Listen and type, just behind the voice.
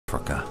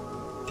Africa,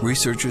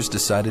 researchers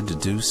decided to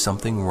do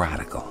something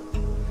radical,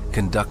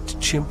 conduct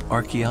chimp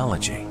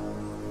archaeology,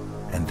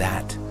 and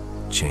that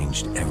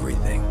changed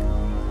everything.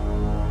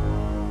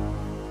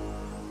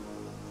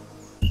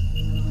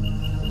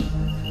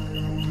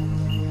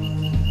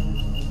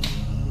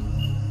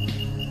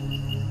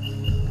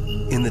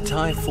 In the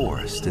Thai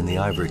forest in the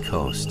Ivory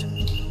Coast,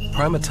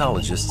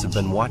 primatologists have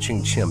been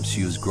watching chimps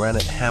use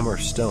granite hammer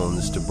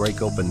stones to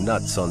break open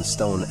nuts on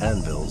stone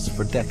anvils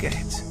for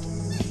decades.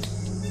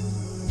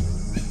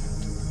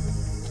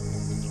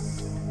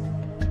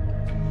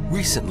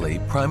 Recently,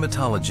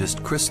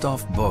 primatologist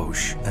Christophe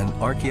Bosch and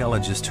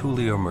archaeologist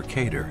Julio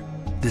Mercader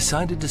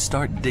decided to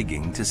start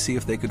digging to see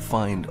if they could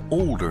find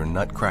older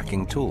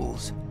nut-cracking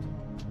tools.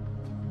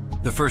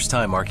 The first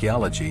time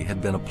archaeology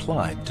had been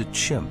applied to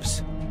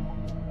chimps,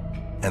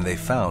 and they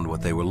found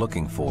what they were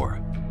looking for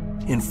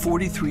in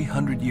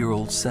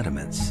 4,300-year-old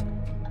sediments.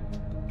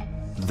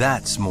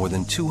 That's more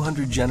than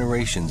 200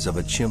 generations of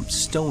a chimp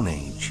Stone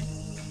Age,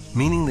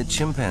 meaning that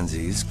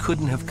chimpanzees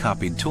couldn't have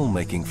copied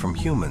tool-making from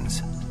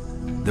humans.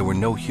 There were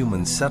no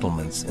human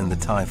settlements in the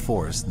Thai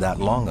forest that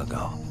long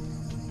ago.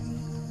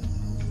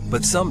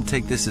 But some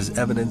take this as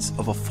evidence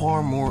of a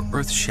far more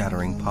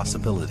earth-shattering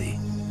possibility.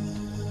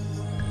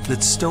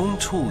 That stone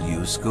tool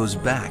use goes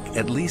back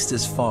at least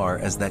as far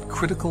as that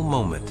critical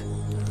moment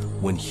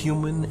when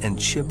human and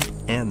chimp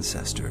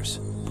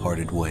ancestors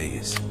parted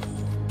ways.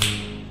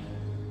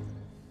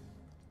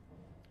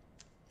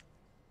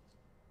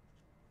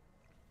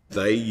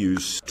 They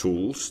use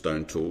tools,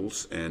 stone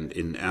tools, and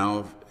in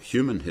our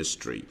human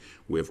history,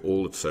 we've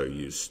also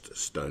used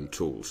stone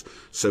tools.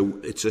 So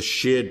it's a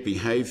shared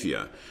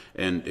behavior,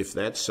 and if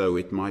that's so,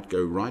 it might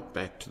go right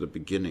back to the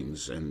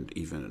beginnings and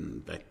even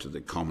back to the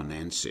common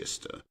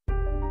ancestor.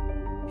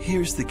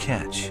 Here's the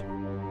catch.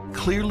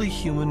 Clearly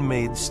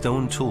human-made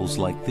stone tools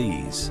like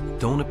these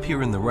don't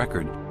appear in the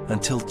record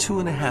until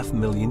 2.5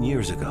 million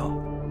years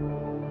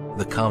ago.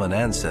 The common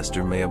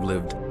ancestor may have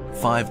lived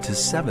 5 to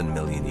 7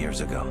 million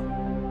years ago.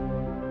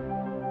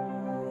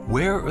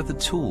 Where are the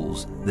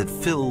tools that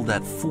fill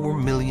that 4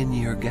 million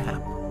year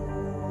gap?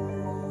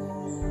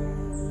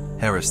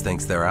 Harris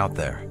thinks they're out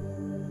there,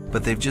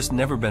 but they've just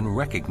never been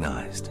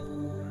recognized.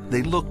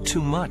 They look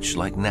too much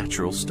like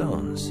natural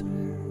stones.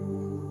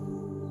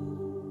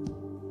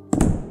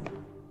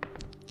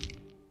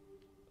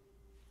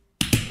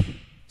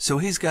 So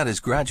he's got his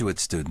graduate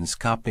students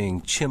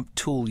copying chimp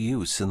tool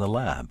use in the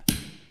lab,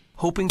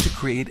 hoping to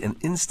create an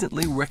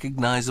instantly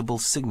recognizable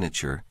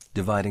signature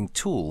dividing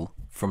tool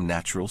from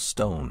natural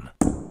stone.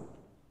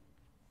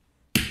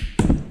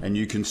 And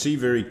you can see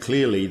very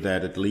clearly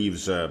that it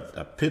leaves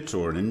a pit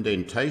or an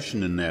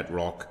indentation in that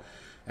rock,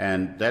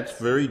 and that's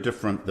very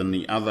different than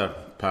the other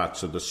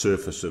parts of the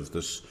surface of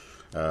this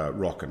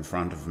rock in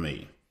front of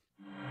me.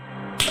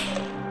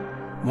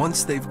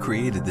 Once they've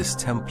created this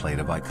template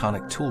of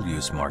iconic tool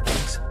use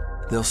markings,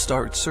 they'll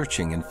start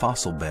searching in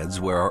fossil beds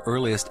where our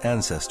earliest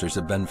ancestors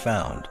have been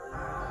found,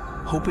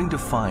 hoping to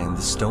find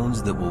the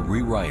stones that will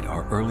rewrite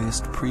our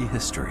earliest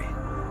prehistory.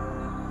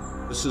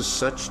 This is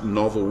such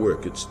novel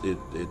work.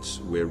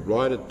 We're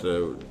right at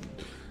the,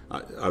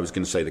 I was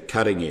going to say the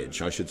cutting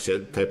edge. I should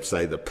perhaps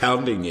say the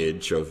pounding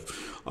edge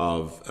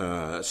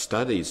of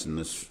studies in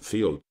this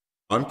field.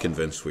 I'm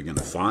convinced we're going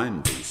to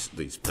find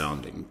these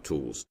pounding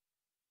tools.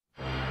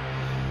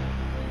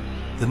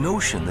 The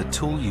notion that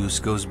tool use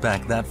goes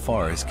back that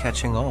far is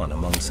catching on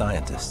among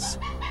scientists.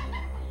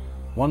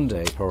 One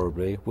day,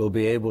 probably, we'll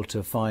be able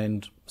to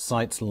find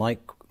sites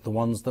like the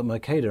ones that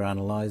Mercader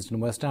analysed in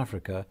West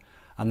Africa,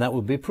 and that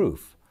will be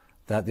proof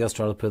that the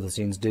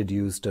Australopithecines did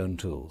use stone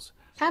tools.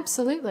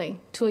 Absolutely.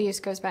 Tool use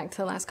goes back to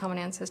the last common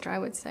ancestor, I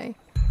would say.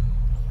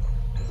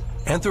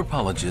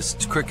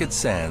 Anthropologists Cricket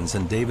Sands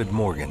and David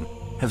Morgan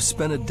have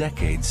spent a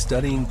decade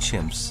studying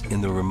chimps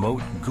in the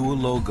remote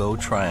Guologo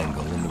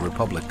Triangle in the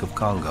Republic of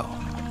Congo.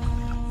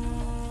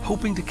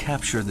 Hoping to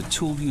capture the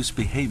tool use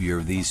behavior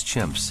of these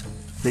chimps,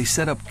 they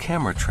set up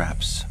camera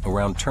traps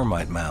around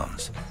termite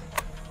mounds.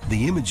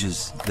 The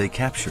images they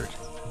captured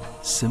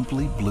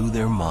simply blew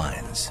their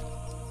minds.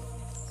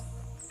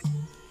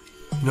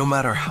 No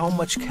matter how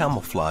much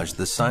camouflage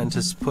the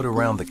scientists put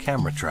around the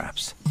camera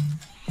traps,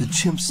 the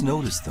chimps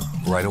noticed them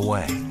right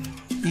away,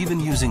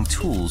 even using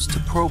tools to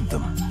probe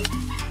them.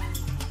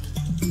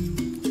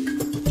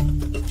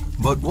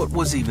 But what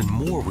was even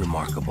more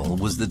remarkable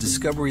was the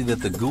discovery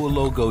that the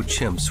Guologo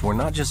chimps were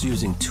not just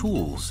using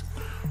tools,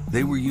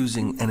 they were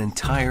using an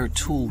entire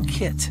tool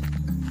kit,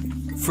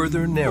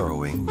 further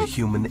narrowing the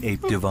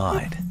human-ape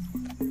divide.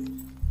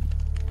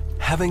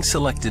 Having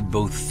selected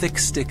both thick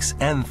sticks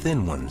and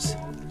thin ones,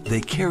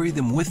 they carry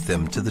them with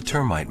them to the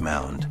termite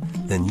mound,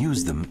 then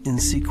use them in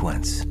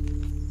sequence.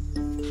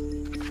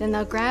 Then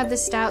they'll grab the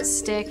stout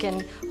stick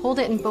and hold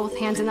it in both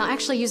hands, and they'll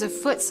actually use a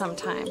foot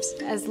sometimes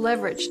as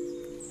leverage.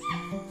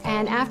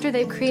 And after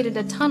they've created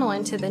a tunnel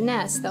into the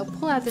nest, they'll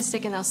pull out the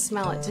stick and they'll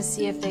smell it to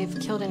see if they've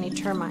killed any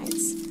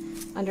termites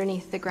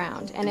underneath the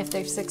ground. And if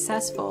they're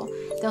successful,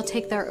 they'll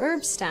take their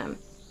herb stem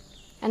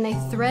and they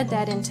thread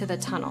that into the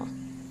tunnel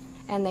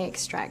and they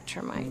extract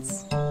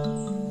termites.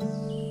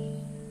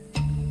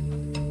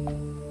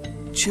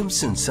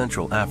 Chimps in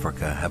Central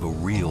Africa have a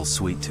real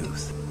sweet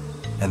tooth,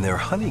 and their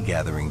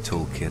honey-gathering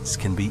toolkits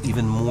can be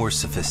even more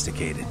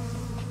sophisticated.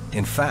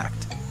 In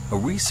fact, a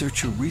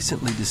researcher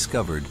recently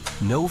discovered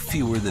no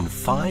fewer than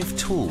 5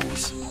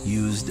 tools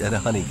used at a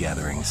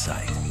honey-gathering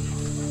site.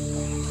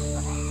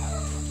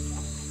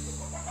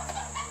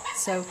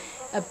 So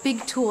a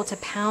big tool to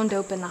pound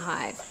open the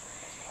hive.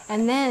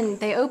 And then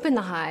they open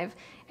the hive,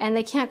 and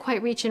they can't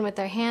quite reach in with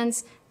their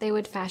hands. They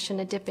would fashion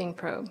a dipping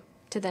probe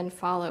to then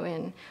follow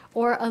in,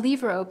 or a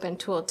lever open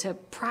tool to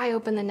pry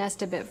open the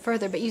nest a bit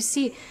further. But you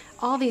see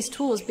all these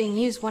tools being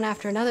used one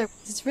after another.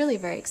 It's really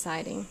very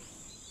exciting.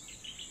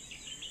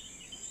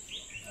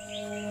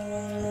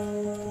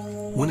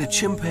 When a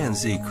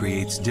chimpanzee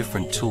creates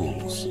different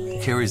tools,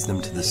 carries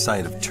them to the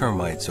site of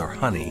termites or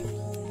honey,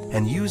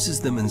 and uses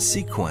them in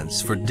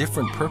sequence for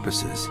different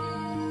purposes,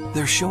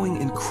 they're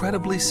showing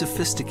incredibly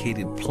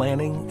sophisticated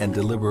planning and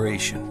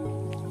deliberation.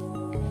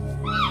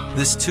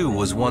 This too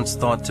was once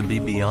thought to be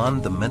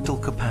beyond the mental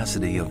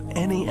capacity of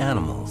any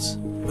animals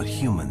but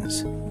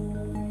humans.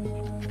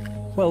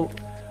 Well,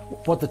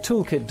 what the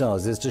toolkit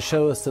does is to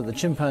show us that the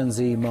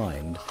chimpanzee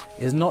mind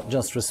is not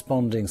just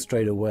responding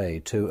straight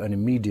away to an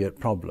immediate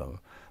problem,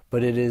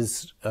 but it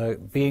is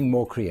being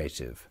more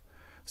creative.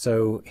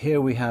 So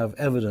here we have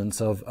evidence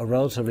of a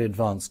relatively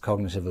advanced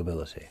cognitive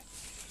ability.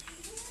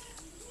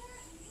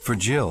 For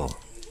Jill,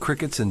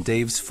 Cricket's and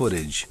Dave's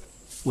footage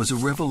was a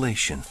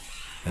revelation,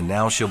 and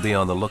now she'll be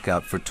on the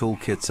lookout for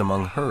toolkits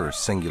among her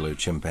singular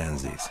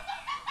chimpanzees.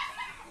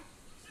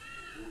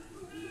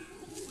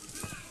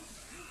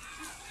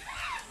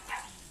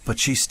 But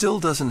she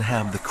still doesn't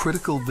have the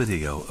critical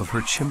video of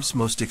her chimp's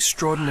most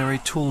extraordinary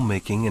tool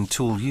making and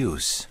tool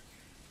use.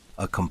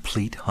 A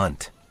complete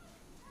hunt.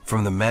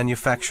 From the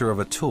manufacture of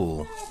a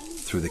tool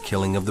through the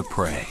killing of the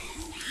prey.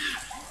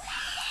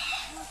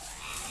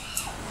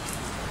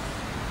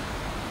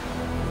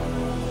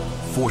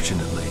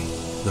 Fortunately,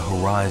 the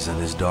horizon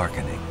is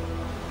darkening,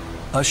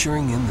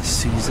 ushering in the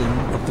season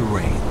of the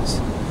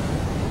rains.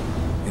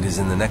 It is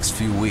in the next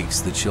few weeks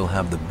that she'll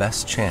have the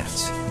best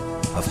chance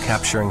of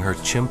capturing her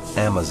chimp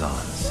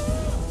Amazons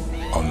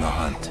on the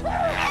hunt.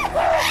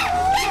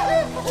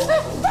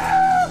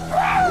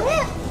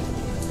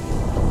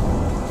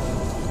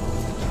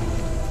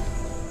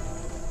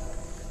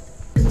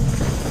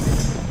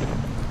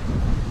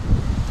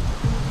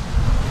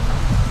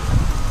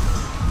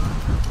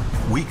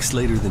 Weeks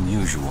later than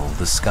usual,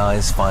 the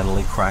skies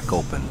finally crack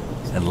open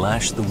and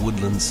lash the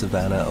woodland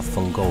savanna of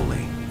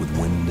Fungoli with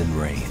wind and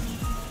rain.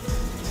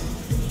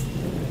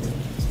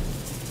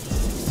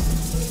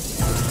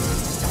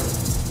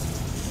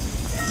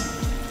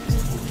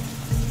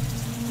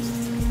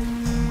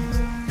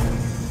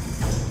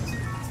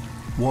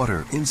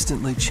 Water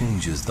instantly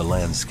changes the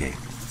landscape,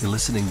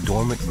 eliciting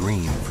dormant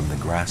green from the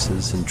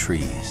grasses and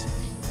trees.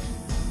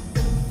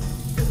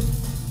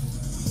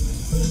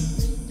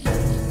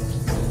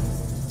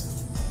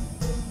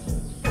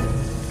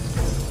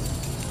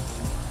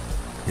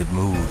 It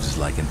moves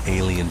like an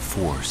alien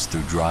force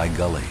through dry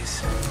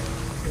gullies,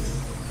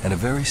 and a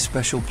very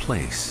special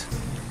place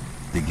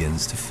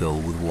begins to fill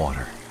with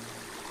water.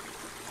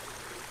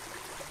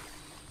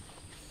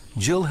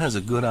 Jill has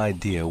a good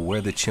idea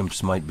where the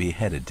chimps might be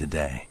headed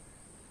today.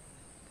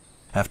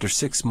 After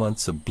 6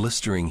 months of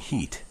blistering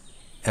heat,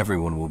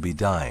 everyone will be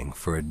dying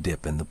for a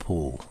dip in the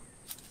pool.